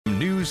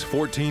News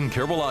 14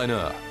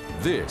 Carolina.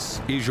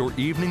 This is your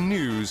evening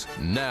news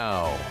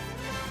now.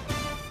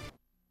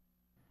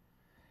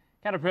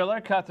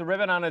 Caterpillar cut the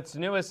ribbon on its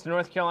newest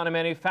North Carolina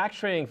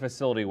manufacturing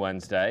facility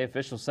Wednesday.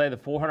 Officials say the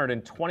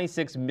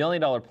 $426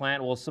 million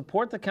plant will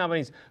support the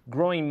company's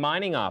growing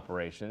mining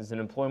operations and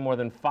employ more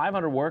than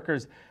 500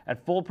 workers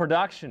at full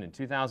production in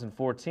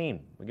 2014.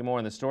 We get more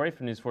on the story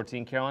from News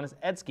 14 Carolina's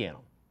Ed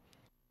Scannell.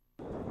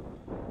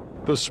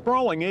 The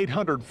sprawling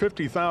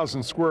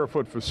 850,000 square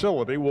foot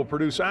facility will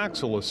produce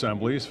axle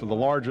assemblies for the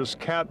largest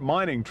Cat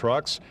mining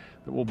trucks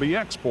that will be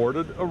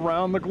exported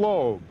around the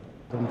globe.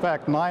 In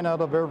fact, 9 out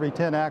of every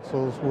 10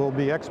 axles will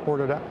be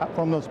exported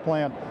from this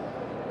plant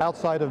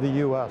outside of the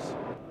U.S.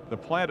 The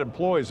plant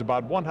employs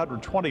about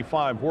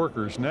 125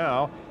 workers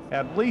now.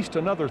 At least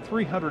another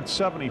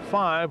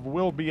 375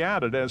 will be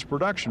added as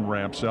production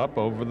ramps up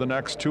over the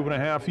next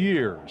 2.5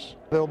 years.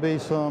 There'll be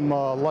some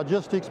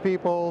logistics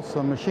people,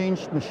 some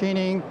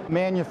machining,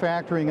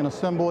 manufacturing and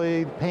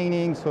assembly,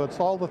 painting, so it's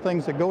all the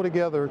things that go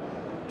together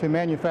to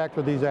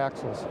manufacture these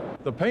axles.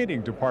 The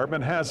painting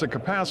department has a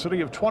capacity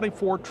of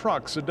 24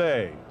 trucks a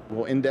day.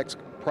 We'll index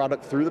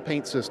product through the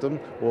paint system,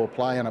 we'll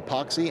apply an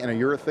epoxy and a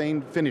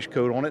urethane finish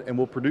coat on it, and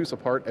we'll produce a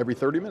part every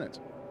 30 minutes.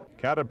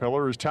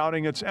 Caterpillar is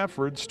touting its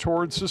efforts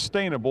towards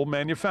sustainable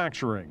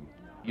manufacturing.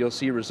 You'll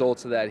see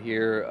results of that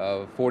here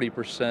of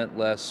 40%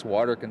 less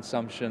water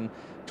consumption,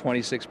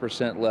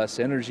 26% less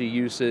energy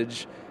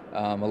usage,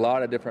 a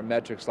lot of different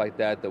metrics like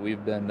that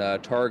we've been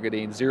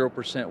targeting,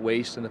 0%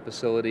 waste in the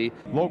facility.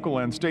 Local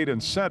and state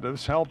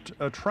incentives helped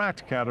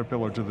attract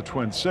Caterpillar to the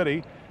Twin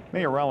City.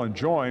 Mayor Ellen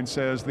Joyne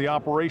says the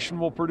operation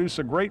will produce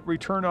a great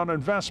return on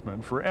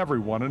investment for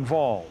everyone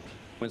involved.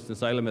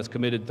 Winston-Salem has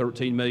committed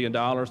 $13 million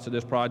to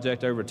this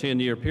project over a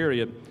 10-year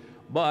period,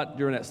 but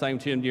during that same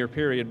 10-year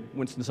period,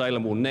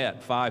 Winston-Salem will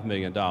net $5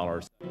 million.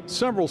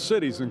 Several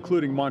cities,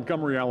 including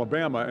Montgomery,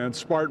 Alabama, and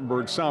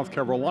Spartanburg, South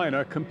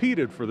Carolina,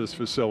 competed for this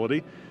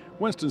facility.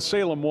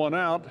 Winston-Salem won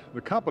out, the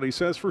company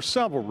says, for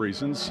several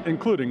reasons,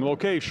 including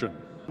location.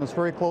 It's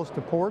very close to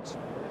ports.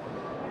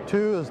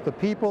 2 is the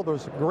people.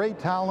 There's great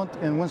talent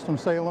in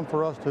Winston-Salem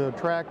for us to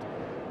attract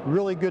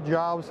really good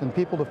jobs and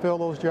people to fill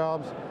those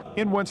jobs.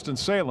 In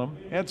Winston-Salem,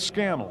 Ed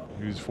Scannell,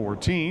 News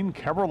 14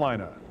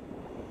 Carolina.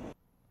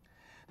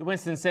 The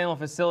Winston-Salem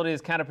facility is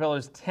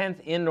Caterpillar's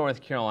 10th in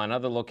North Carolina.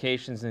 Other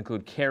locations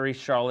include Cary,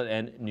 Charlotte,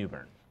 and New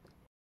Bern.